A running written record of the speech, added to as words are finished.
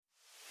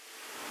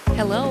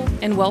Hello,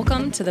 and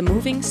welcome to the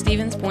Moving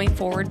Stevens Point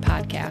Forward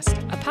podcast,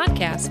 a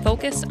podcast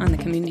focused on the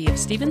community of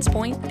Stevens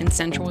Point in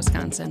central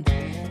Wisconsin.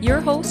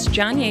 Your host,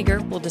 John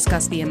Yeager, will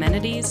discuss the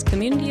amenities,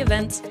 community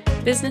events,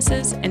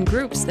 businesses, and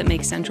groups that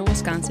make central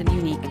Wisconsin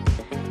unique.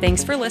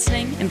 Thanks for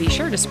listening, and be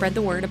sure to spread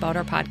the word about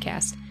our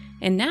podcast.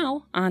 And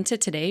now, on to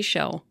today's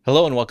show.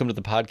 Hello and welcome to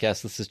the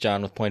podcast. This is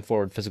John with Point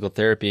Forward Physical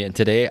Therapy, and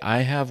today I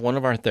have one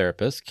of our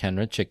therapists,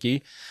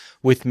 Kendra,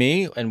 with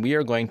me, and we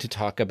are going to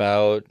talk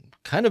about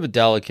kind of a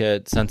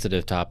delicate,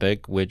 sensitive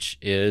topic, which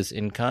is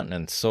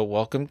incontinence. So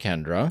welcome,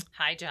 Kendra.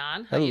 Hi,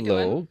 John. How you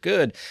doing? Hello.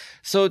 Good.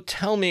 So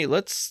tell me,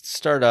 let's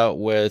start out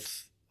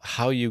with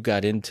how you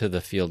got into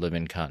the field of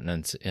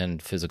incontinence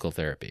and physical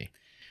therapy.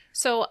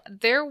 So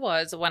there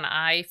was, when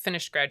I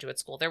finished graduate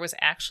school, there was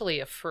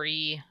actually a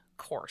free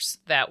course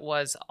that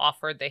was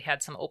offered. They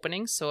had some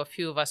openings. So a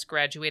few of us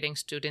graduating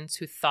students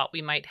who thought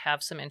we might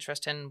have some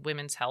interest in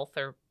women's health,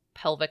 or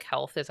pelvic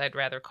health, as I'd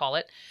rather call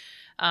it,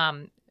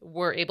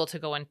 were able to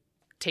go and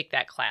take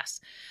that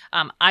class.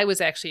 I was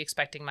actually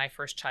expecting my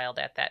first child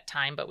at that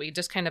time, but we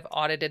just kind of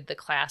audited the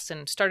class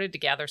and started to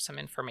gather some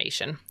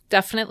information.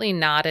 Definitely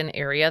not an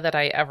area that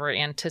I ever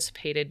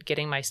anticipated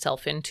getting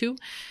myself into.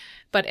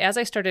 But as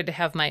I started to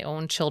have my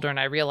own children,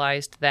 I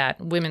realized that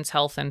women's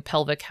health and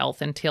pelvic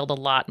health entailed a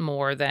lot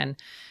more than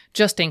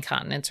just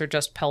incontinence or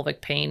just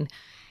pelvic pain.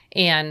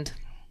 And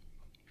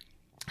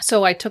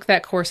so I took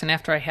that course, and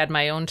after I had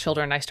my own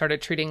children, I started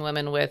treating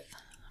women with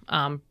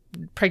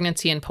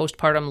pregnancy and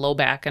postpartum low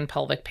back and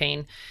pelvic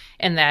pain.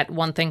 And that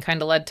one thing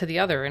kind of led to the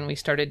other. And we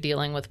started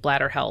dealing with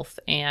bladder health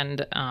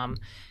and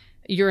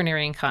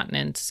urinary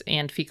incontinence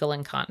and fecal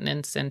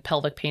incontinence and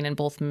pelvic pain in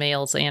both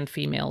males and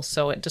females.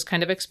 So it just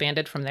kind of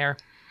expanded from there.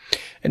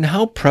 And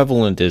how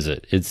prevalent is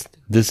it?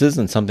 This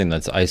isn't something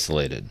that's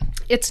isolated.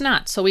 It's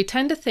not. So we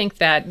tend to think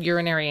that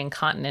urinary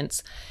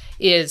incontinence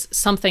is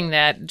something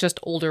that just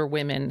older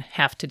women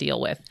have to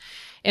deal with.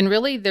 And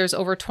really, there's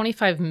over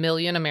 25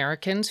 million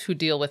Americans who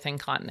deal with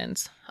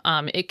incontinence.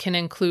 It can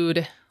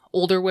include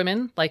older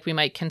women, like we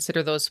might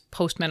consider those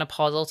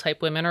postmenopausal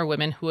type women or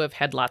women who have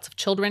had lots of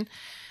children.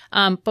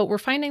 But we're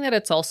finding that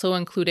it's also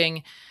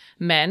including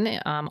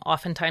men,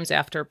 oftentimes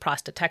after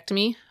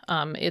prostatectomy.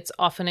 It's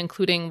often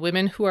including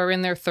women who are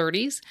in their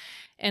 30s.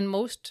 And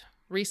most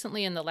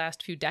recently in the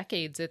last few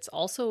decades, it's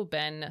also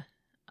been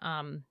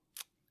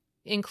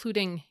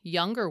including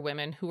younger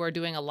women who are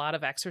doing a lot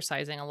of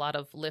exercising, a lot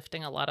of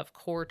lifting, a lot of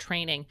core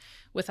training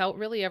without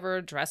really ever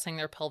addressing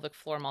their pelvic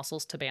floor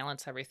muscles to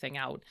balance everything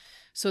out.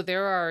 So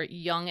there are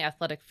young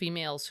athletic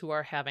females who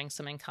are having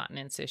some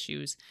incontinence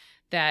issues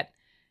that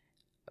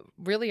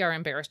really are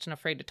embarrassed and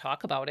afraid to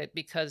talk about it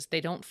because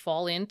they don't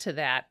fall into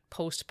that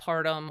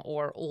postpartum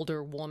or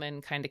older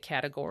woman kind of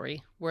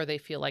category where they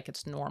feel like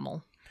it's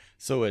normal.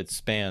 So it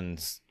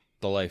spans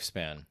the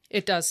lifespan.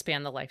 It does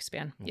span the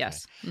lifespan, okay.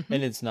 Yes. Mm-hmm.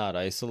 And it's not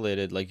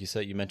isolated. Like you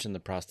said, you mentioned the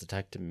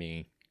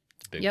prostatectomy.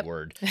 It's a big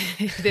word.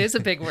 It is a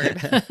big word.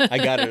 I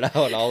got it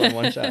out all in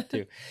one shot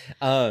too.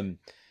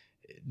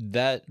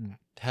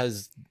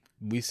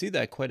 We see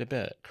that quite a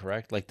bit,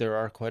 correct? Like there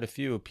are quite a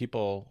few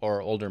people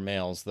or older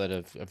males that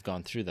have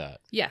gone through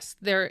that. Yes,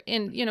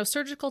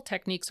 surgical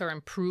techniques are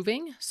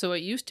improving. So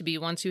it used to be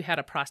once you had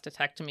a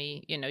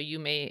prostatectomy, you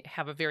may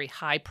have a very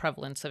high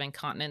prevalence of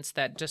incontinence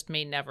that just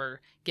may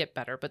never get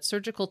better. But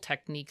surgical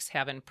techniques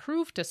have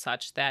improved to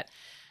such that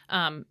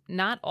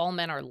not all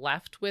men are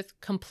left with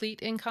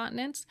complete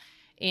incontinence.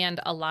 And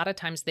a lot of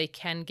times they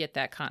can get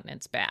that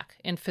continence back.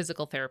 And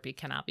physical therapy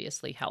can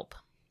obviously help.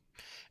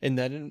 And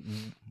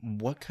then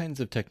what kinds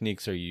of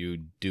techniques are you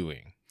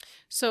doing?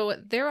 So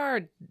there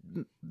are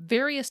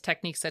various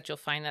techniques that you'll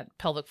find that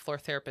pelvic floor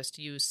therapists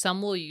use.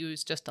 Some will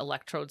use just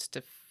electrodes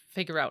to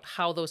figure out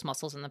how those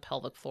muscles in the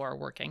pelvic floor are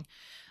working.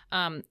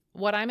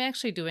 What I'm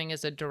actually doing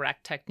is a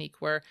direct technique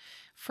where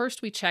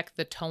first we check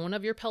the tone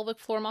of your pelvic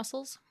floor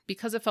muscles,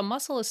 because if a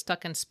muscle is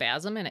stuck in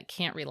spasm and it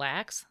can't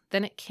relax,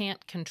 then it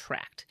can't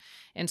contract.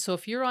 And so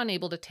if you're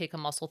unable to take a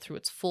muscle through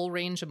its full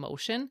range of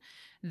motion,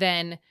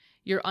 then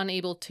you're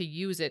unable to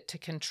use it to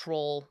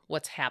control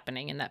what's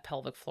happening in that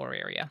pelvic floor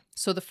area.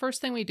 So the first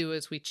thing we do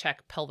is we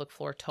check pelvic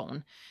floor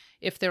tone.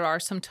 If there are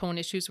some tone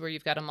issues where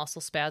you've got a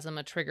muscle spasm,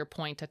 a trigger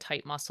point, a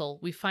tight muscle,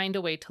 we find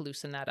a way to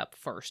loosen that up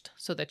first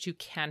so that you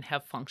can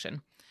have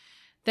function.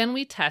 Then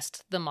we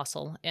test the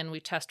muscle, and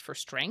we test for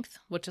strength,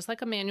 which is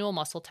like a manual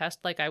muscle test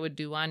like I would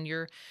do on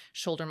your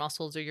shoulder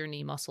muscles or your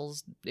knee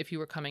muscles if you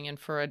were coming in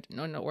for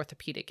an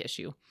orthopedic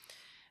issue.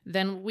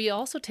 Then we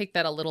also take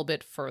that a little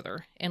bit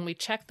further and we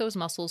check those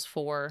muscles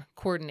for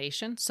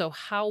coordination. So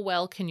how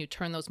well can you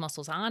turn those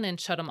muscles on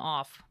and shut them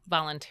off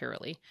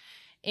voluntarily?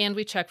 And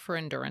we check for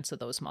endurance of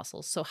those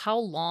muscles. So how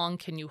long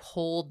can you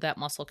hold that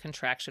muscle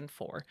contraction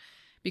for?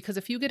 Because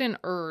if you get an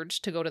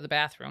urge to go to the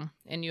bathroom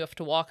and you have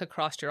to walk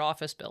across your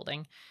office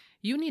building,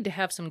 you need to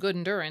have some good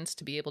endurance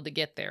to be able to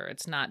get there.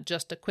 It's not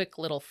just a quick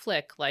little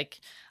flick like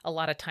a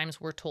lot of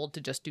times we're told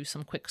to just do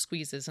some quick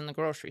squeezes in the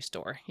grocery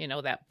store,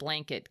 that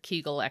blanket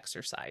Kegel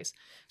exercise.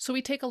 So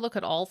we take a look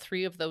at all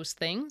three of those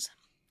things,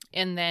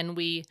 and then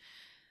we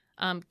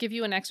give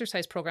you an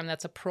exercise program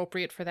that's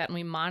appropriate for that, and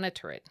we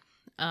monitor it.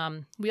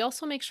 We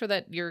also make sure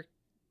that you're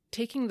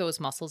taking those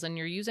muscles and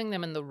you're using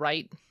them in the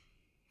right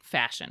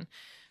fashion.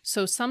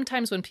 So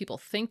sometimes when people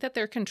think that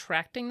they're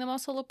contracting the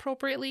muscle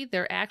appropriately,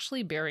 they're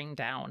actually bearing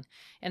down.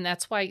 And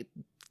that's why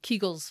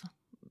Kegels,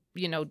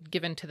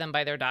 given to them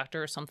by their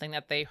doctor or something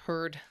that they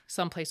heard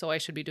someplace, I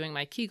should be doing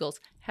my Kegels,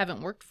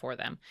 haven't worked for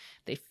them.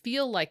 They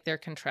feel like they're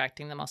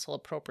contracting the muscle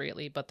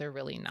appropriately, but they're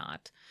really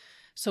not.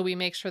 So we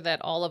make sure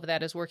that all of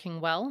that is working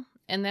well.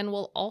 And then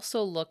we'll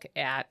also look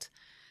at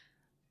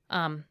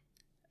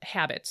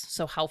habits.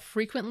 So how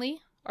frequently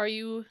are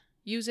you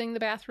using the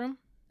bathroom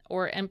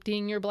or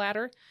emptying your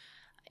bladder?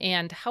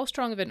 And how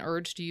strong of an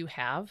urge do you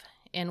have?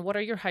 And what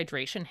are your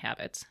hydration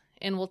habits?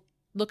 And we'll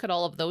look at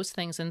all of those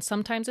things. And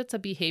sometimes it's a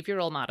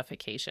behavioral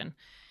modification.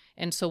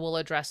 And so we'll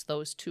address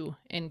those too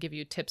and give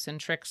you tips and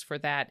tricks for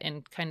that,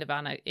 and kind of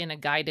in a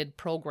guided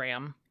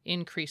program,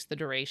 increase the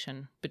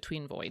duration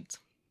between voids.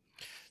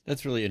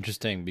 That's really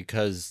interesting,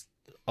 because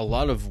a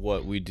lot of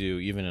what we do,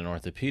 even in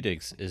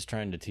orthopedics, is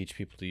trying to teach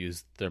people to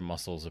use their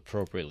muscles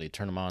appropriately,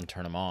 turn them on,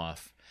 turn them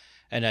off.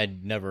 And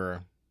I'd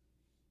never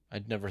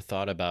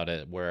thought about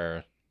it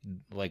where,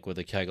 like with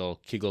a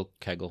Kegel.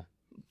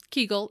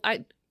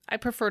 I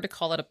prefer to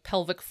call it a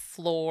pelvic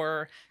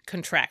floor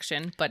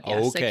contraction, but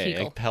yes, a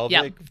Kegel. A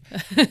pelvic.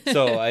 Yep.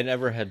 So I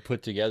never had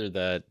put together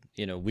that,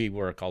 we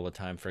work all the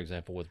time, for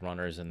example, with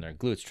runners and their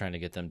glutes, trying to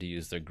get them to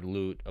use their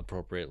glute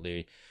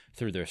appropriately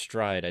through their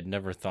stride. I'd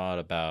never thought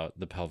about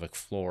the pelvic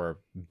floor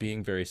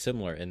being very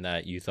similar, in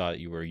that you thought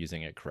you were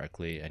using it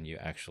correctly and you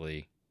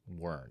actually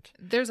weren't.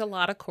 There's a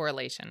lot of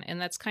correlation, and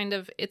that's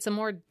it's a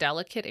more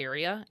delicate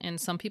area,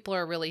 and some people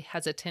are really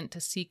hesitant to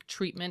seek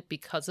treatment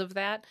because of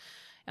that.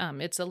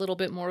 It's a little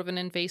bit more of an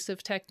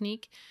invasive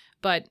technique,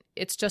 but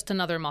it's just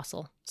another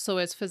muscle. So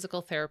as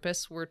physical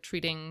therapists, we're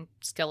treating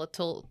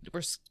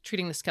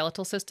the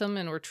skeletal system,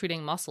 and we're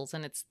treating muscles,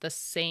 and it's the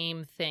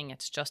same thing.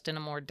 It's just in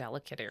a more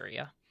delicate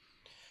area.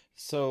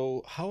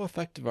 So how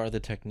effective are the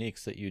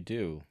techniques that you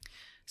do?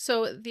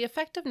 So the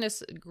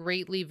effectiveness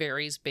greatly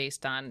varies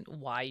based on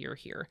why you're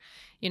here.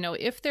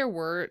 If there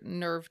were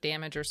nerve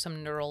damage or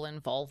some neural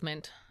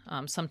involvement,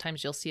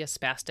 sometimes you'll see a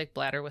spastic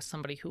bladder with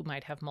somebody who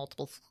might have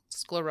multiple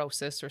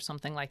sclerosis or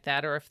something like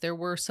that. Or if there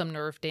were some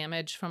nerve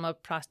damage from a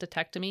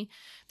prostatectomy,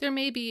 there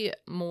may be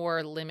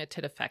more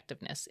limited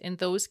effectiveness. In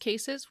those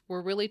cases,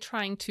 we're really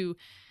trying to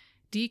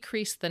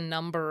decrease the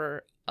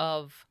number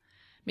of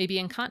maybe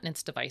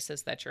incontinence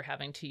devices that you're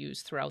having to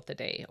use throughout the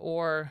day,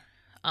 or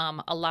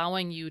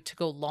allowing you to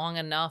go long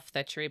enough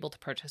that you're able to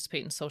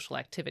participate in social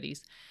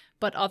activities.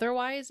 But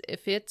otherwise,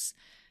 if it's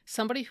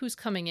somebody who's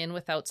coming in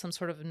without some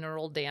sort of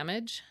neural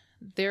damage,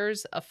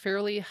 there's a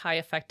fairly high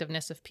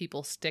effectiveness if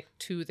people stick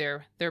to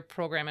their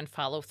program and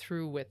follow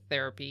through with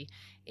therapy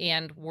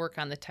and work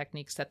on the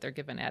techniques that they're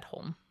given at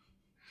home.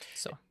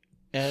 So,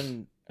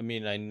 and I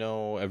mean, I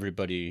know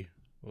everybody,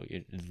 well,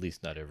 at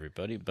least not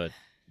everybody, but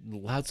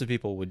lots of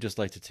people would just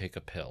like to take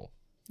a pill.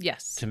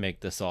 Yes. To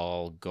make this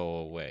all go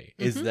away.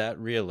 Mm-hmm. Is that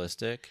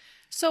realistic?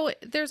 So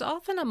there's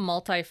often a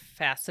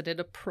multifaceted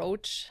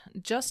approach.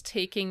 Just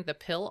taking the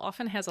pill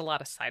often has a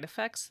lot of side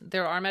effects.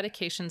 There are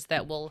medications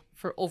that will,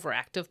 for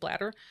overactive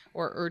bladder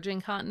or urge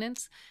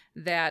incontinence,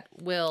 that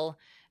will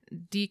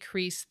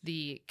decrease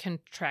the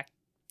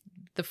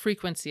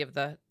frequency of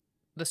the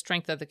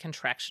strength of the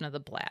contraction of the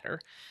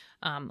bladder.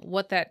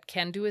 What that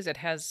can do is it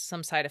has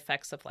some side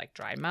effects of like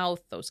dry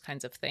mouth, those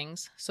kinds of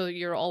things. So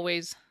you're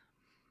always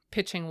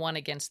pitching one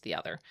against the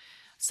other.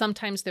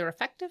 Sometimes they're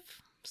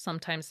effective,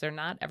 sometimes they're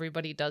not.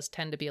 Everybody does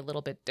tend to be a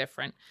little bit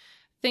different.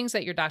 Things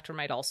that your doctor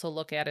might also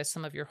look at is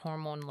some of your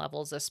hormone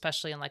levels,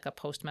 especially in like a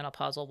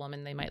postmenopausal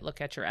woman. They might look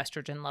at your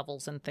estrogen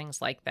levels and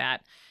things like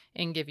that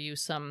and give you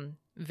some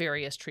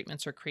various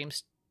treatments or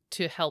creams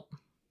to help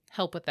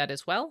with that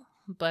as well.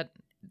 But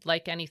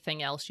like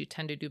anything else, you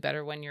tend to do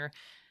better when you're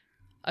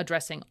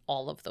addressing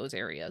all of those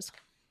areas.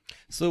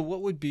 So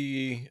what would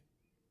be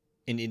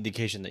an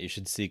indication that you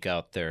should seek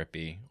out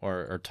therapy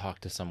or talk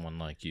to someone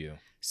like you?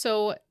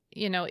 So,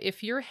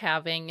 if you're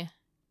having,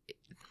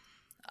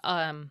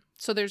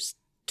 so there's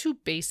two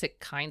basic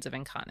kinds of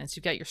incontinence.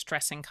 You've got your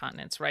stress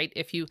incontinence, right?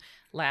 If you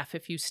laugh,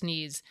 if you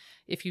sneeze,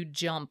 if you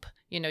jump,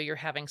 you're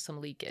having some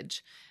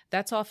leakage.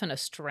 That's often a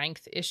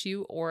strength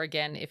issue, or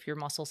again, if your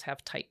muscles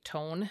have tight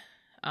tone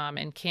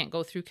and can't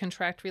go through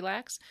contract,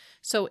 relax.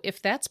 So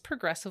if that's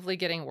progressively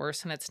getting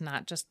worse and it's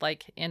not just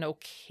like an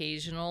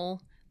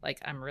occasional, like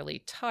I'm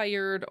really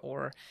tired,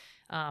 or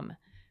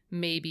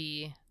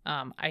maybe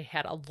I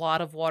had a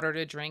lot of water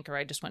to drink, or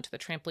I just went to the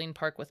trampoline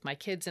park with my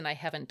kids and I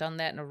haven't done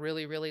that in a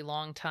really, really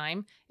long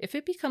time. If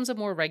it becomes a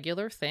more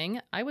regular thing,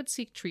 I would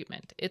seek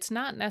treatment. It's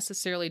not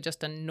necessarily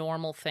just a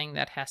normal thing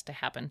that has to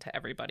happen to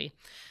everybody.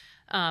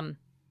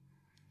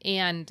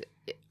 And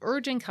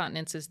urge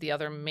incontinence is the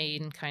other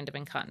main kind of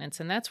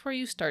incontinence. And that's where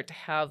you start to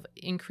have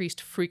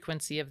increased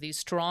frequency of these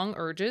strong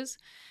urges.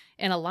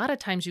 And a lot of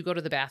times you go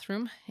to the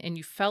bathroom and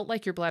you felt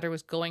like your bladder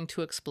was going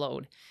to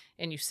explode,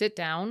 and you sit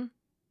down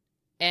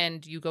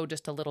and you go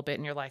just a little bit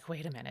and you're like,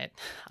 wait a minute,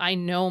 I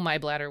know my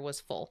bladder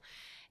was full.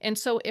 And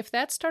so if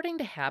that's starting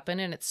to happen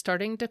and it's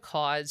starting to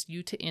cause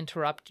you to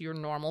interrupt your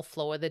normal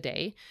flow of the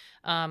day,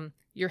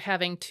 you're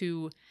having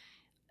to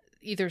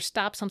either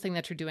stop something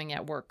that you're doing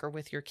at work or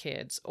with your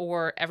kids,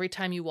 or every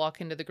time you walk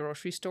into the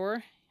grocery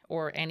store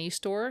or any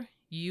store,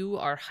 you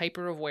are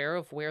hyper aware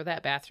of where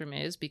that bathroom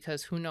is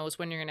because who knows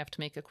when you're going to have to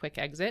make a quick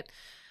exit.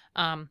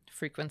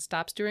 Frequent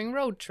stops during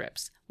road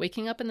trips.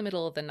 Waking up in the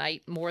middle of the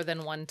night more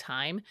than one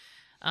time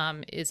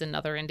is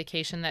another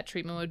indication that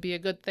treatment would be a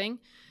good thing.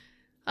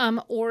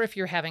 Or if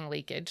you're having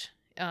leakage.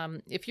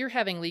 If you're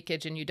having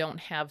leakage and you don't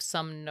have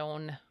some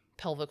known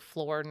pelvic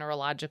floor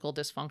neurological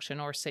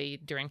dysfunction, or say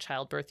during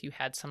childbirth you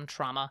had some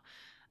trauma,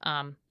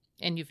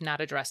 and you've not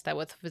addressed that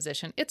with a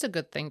physician, it's a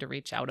good thing to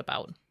reach out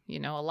about. You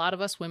know, a lot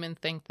of us women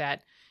think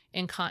that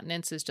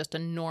incontinence is just a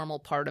normal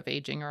part of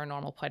aging or a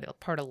normal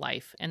part of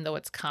life. And though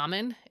it's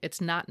common,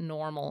 it's not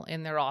normal,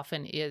 and there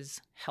often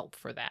is help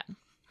for that.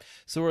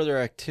 So are there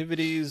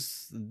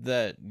activities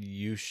that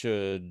you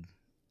should,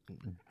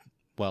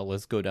 well,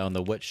 let's go down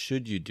the what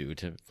should you do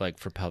to, like,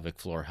 for pelvic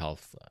floor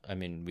health? I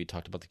mean, we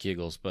talked about the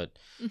Kegels, but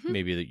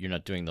maybe that you're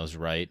not doing those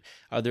right.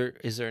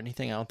 Is there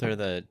anything out there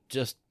that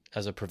just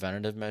as a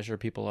preventative measure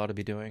people ought to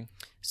be doing?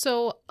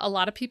 So a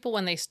lot of people,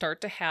 when they start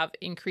to have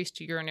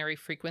increased urinary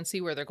frequency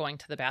where they're going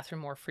to the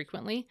bathroom more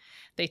frequently,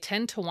 they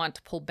tend to want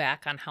to pull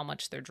back on how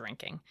much they're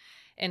drinking.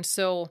 And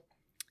so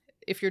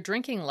if you're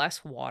drinking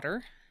less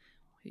water,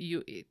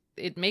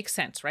 it makes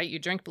sense, right? You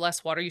drink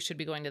less water, you should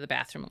be going to the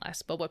bathroom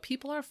less. But what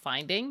people are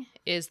finding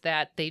is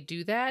that they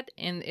do that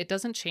and it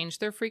doesn't change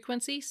their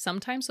frequency.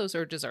 Sometimes those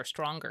urges are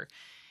stronger.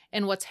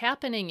 And what's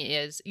happening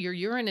is your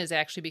urine is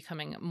actually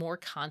becoming more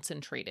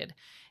concentrated.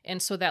 And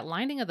so that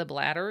lining of the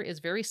bladder is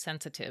very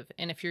sensitive.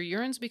 And if your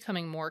urine's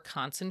becoming more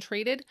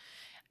concentrated,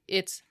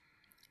 it's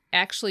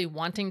actually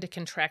wanting to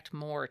contract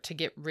more to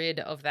get rid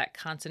of that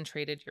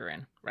concentrated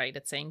urine, right?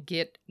 It's saying,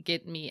 get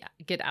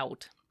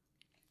out.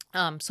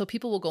 So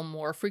people will go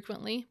more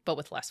frequently, but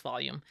with less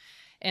volume.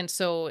 And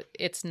so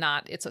it's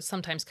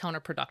sometimes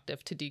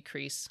counterproductive to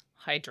decrease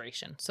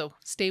hydration. So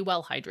stay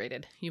well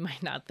hydrated. You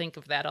might not think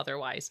of that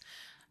otherwise.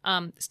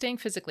 Staying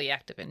physically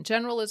active in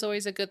general is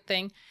always a good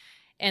thing.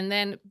 And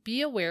then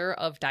be aware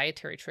of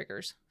dietary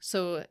triggers.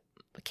 So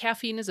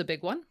caffeine is a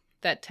big one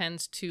that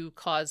tends to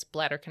cause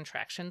bladder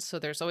contractions. So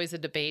there's always a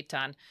debate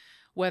on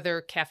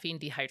whether caffeine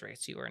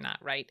dehydrates you or not,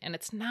 right? And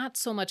it's not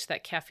so much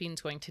that caffeine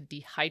is going to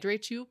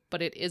dehydrate you,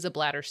 but it is a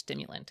bladder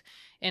stimulant.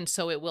 And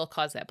so it will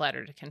cause that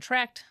bladder to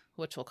contract,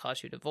 which will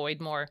cause you to void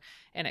more,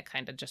 and it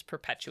kind of just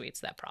perpetuates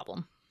that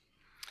problem.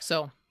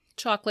 So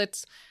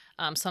chocolates,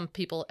 some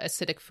people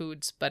acidic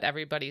foods, but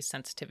everybody's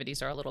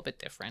sensitivities are a little bit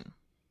different.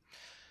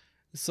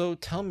 So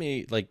tell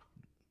me, like,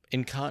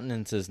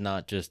 incontinence is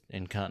not just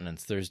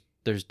incontinence.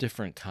 There's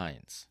different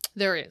kinds.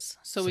 There is.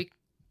 So we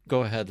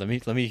go ahead. Let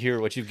me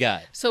hear what you've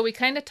got. So we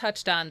kind of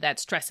touched on that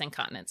stress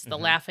incontinence, the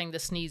laughing, the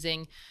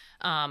sneezing,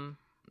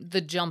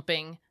 the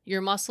jumping. Your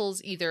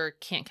muscles either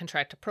can't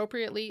contract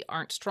appropriately,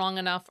 aren't strong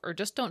enough, or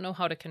just don't know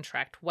how to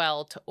contract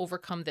well to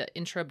overcome the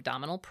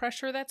intra-abdominal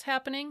pressure that's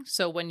happening.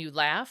 So when you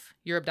laugh,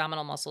 your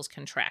abdominal muscles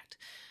contract.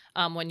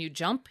 When you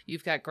jump,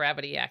 you've got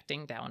gravity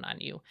acting down on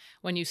you.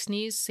 When you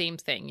sneeze, same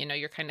thing. You know,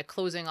 you're kind of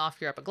closing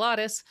off your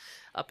epiglottis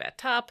up at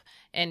top,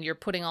 and you're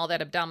putting all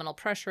that abdominal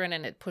pressure in,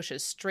 and it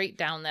pushes straight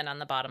down then on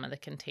the bottom of the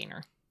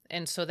container.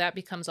 And so that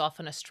becomes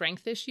often a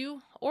strength issue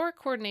or a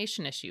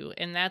coordination issue.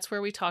 And that's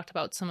where we talked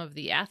about some of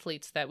the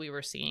athletes that we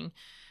were seeing,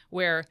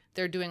 where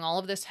they're doing all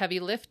of this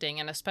heavy lifting,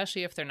 and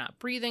especially if they're not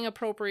breathing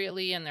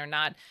appropriately and they're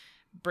not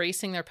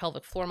bracing their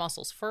pelvic floor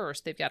muscles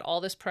first, they've got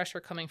all this pressure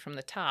coming from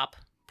the top,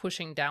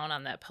 pushing down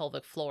on that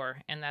pelvic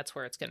floor, and that's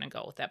where it's going to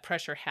go. That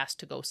pressure has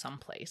to go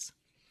someplace.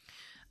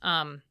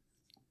 And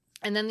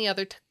then the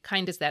other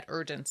kind is that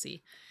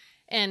urgency.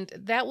 And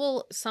that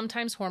will,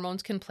 sometimes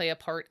hormones can play a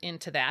part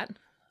into that.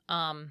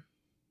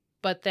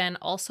 But then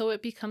also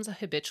it becomes a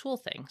habitual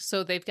thing.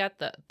 So they've got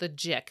the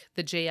JIC,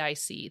 the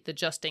JIC, the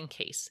just in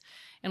case.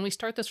 And we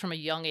start this from a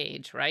young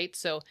age, right?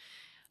 So,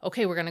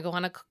 okay, we're going to go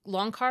on a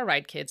long car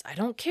ride, kids. I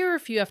don't care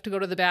if you have to go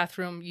to the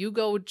bathroom. You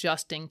go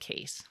just in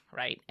case,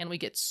 right? And we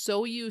get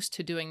so used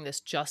to doing this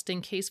just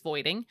in case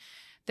voiding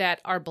that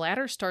our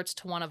bladder starts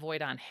to want to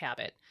void on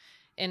habit.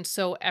 And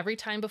so every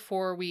time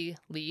before we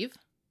leave,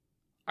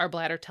 our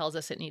bladder tells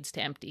us it needs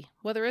to empty,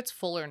 whether it's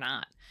full or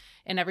not.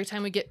 And every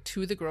time we get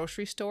to the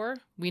grocery store,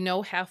 we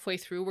know halfway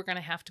through we're going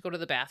to have to go to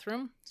the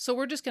bathroom. So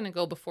we're just going to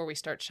go before we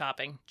start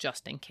shopping,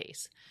 just in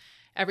case.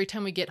 Every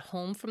time we get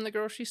home from the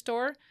grocery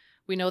store,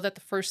 we know that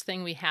the first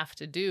thing we have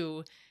to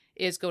do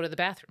is go to the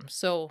bathroom.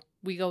 So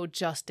we go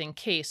just in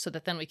case so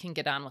that then we can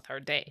get on with our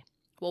day.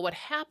 Well, what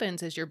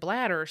happens is your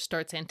bladder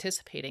starts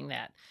anticipating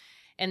that.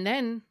 And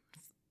then,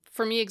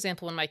 for me,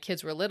 example, when my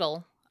kids were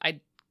little, I'd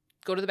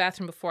go to the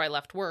bathroom before I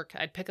left work.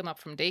 I'd pick them up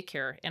from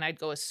daycare, and I'd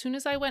go as soon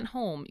as I went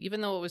home, even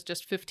though it was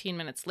just 15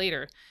 minutes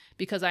later,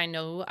 because I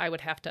know I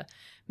would have to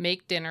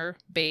make dinner,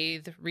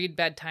 bathe, read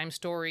bedtime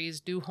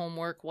stories, do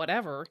homework,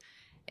 whatever.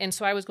 And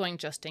so I was going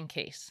just in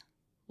case.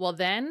 Well,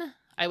 then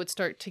I would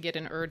start to get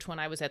an urge when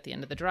I was at the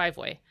end of the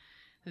driveway.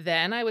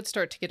 Then I would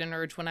start to get an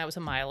urge when I was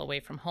a mile away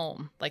from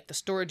home. Like the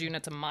storage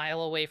units a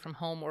mile away from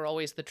home were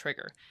always the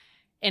trigger.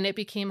 And it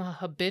became a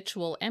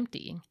habitual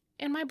emptying,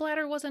 and my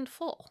bladder wasn't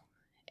full.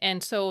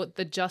 And so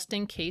the just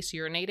in case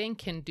urinating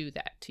can do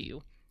that to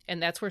you.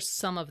 And that's where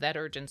some of that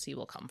urgency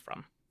will come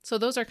from. So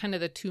those are kind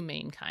of the two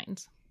main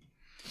kinds.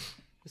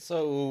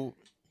 So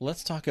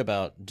let's talk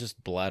about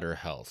just bladder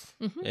health.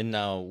 And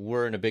now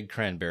we're in a big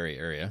cranberry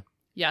area.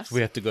 Yes. So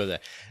we have to go there.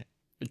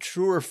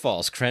 True or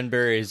false,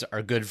 cranberries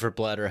are good for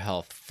bladder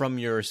health from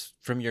your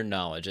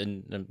knowledge?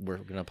 And we're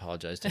going to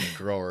apologize to any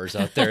growers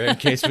out there in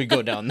case we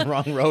go down the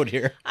wrong road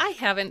here. I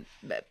haven't.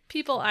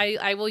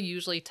 I will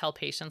usually tell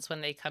patients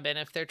when they come in,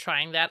 if they're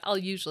trying that, I'll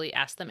usually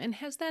ask them, and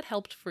has that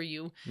helped for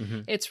you?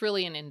 It's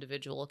really an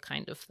individual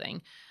kind of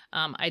thing.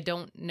 I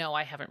don't know.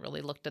 I haven't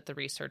really looked at the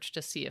research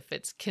to see if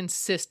it's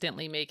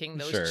consistently making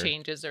those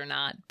changes or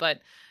not.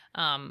 But,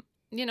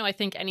 I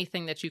think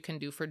anything that you can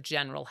do for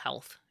general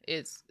health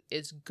is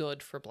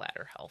good for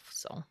bladder health.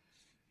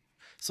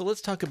 So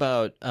let's talk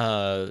about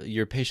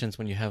your patients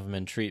when you have them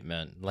in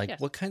treatment. Like,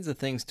 what kinds of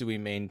things do we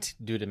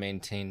do to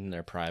maintain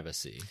their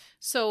privacy?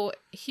 So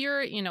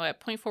here, at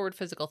Point Forward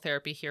Physical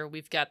Therapy here,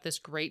 we've got this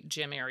great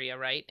gym area,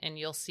 right? And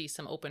you'll see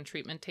some open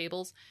treatment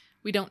tables.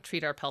 We don't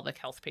treat our pelvic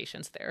health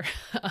patients there.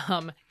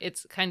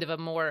 It's kind of a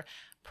more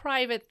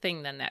private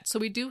thing than that. So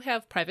we do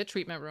have private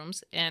treatment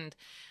rooms, and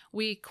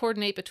we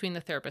coordinate between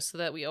the therapists so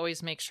that we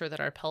always make sure that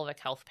our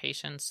pelvic health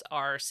patients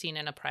are seen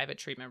in a private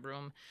treatment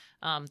room.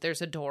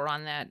 There's a door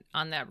on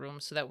that room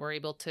so that we're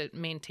able to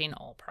maintain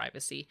all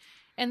privacy.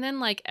 And then,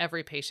 like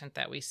every patient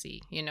that we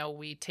see,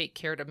 we take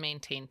care to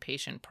maintain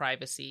patient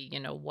privacy,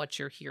 what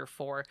you're here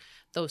for,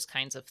 those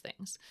kinds of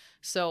things.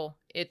 So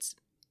it's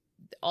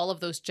all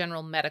of those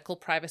general medical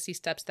privacy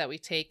steps that we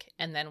take,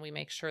 and then we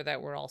make sure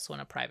that we're also in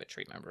a private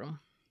treatment room.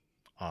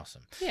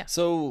 Awesome. Yeah.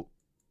 So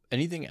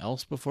anything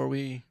else before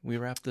we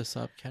wrap this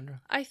up, Kendra?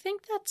 I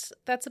think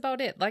that's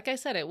about it. Like I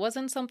said, it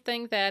wasn't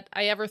something that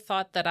I ever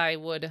thought that I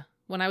would.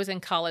 When I was in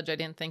college, I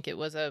didn't think it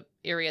was an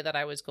area that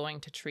I was going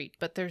to treat,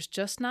 but there's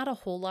just not a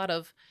whole lot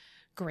of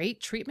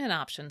great treatment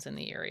options in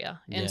the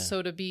area. And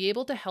so to be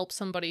able to help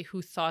somebody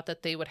who thought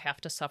that they would have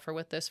to suffer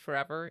with this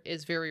forever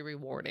is very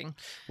rewarding.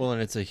 Well,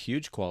 and it's a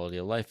huge quality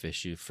of life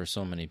issue for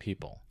so many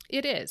people.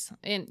 It is.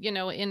 And,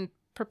 in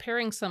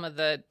preparing some of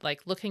the,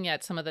 looking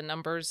at some of the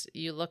numbers,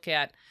 you look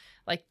at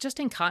just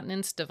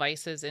incontinence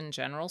devices in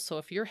general. So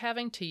if you're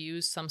having to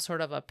use some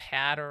sort of a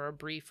pad or a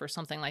brief or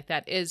something like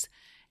that, is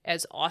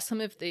as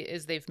awesome as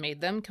they've made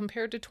them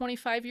compared to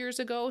 25 years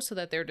ago so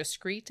that they're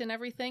discreet and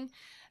everything,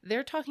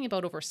 they're talking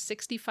about over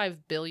 $65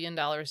 billion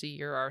a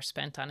year are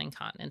spent on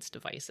incontinence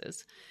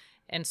devices.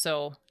 And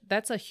so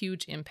that's a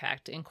huge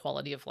impact in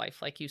quality of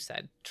life, like you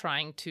said,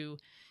 trying to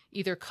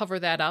either cover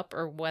that up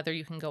or whether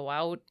you can go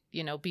out,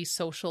 be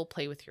social,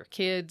 play with your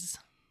kids,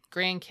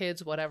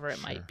 grandkids, whatever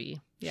it might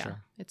be. Yeah,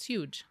 It's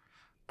huge.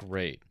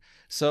 Great.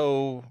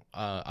 So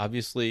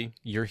obviously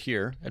you're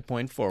here at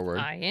Point Forward.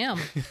 I am.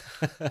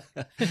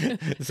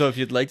 So if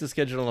you'd like to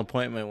schedule an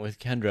appointment with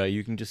Kendra,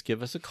 you can just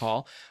give us a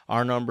call.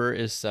 Our number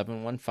is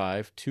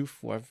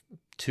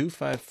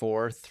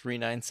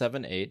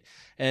 715-254-3978,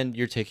 and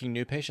you're taking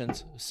new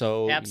patients.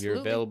 So You're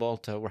available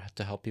to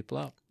help people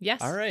out.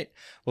 Yes. All right.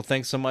 Well,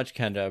 thanks so much,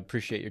 Kendra.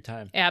 Appreciate your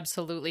time.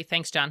 Absolutely.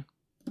 Thanks, John.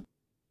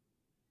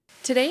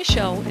 Today's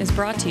show is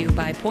brought to you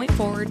by Point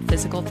Forward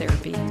Physical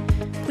Therapy.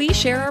 Please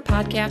share our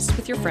podcast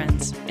with your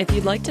friends. If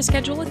you'd like to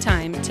schedule a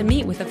time to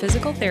meet with a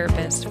physical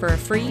therapist for a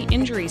free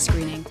injury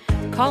screening,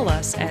 call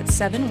us at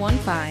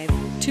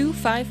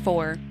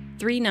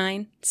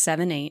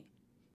 715-254-3978.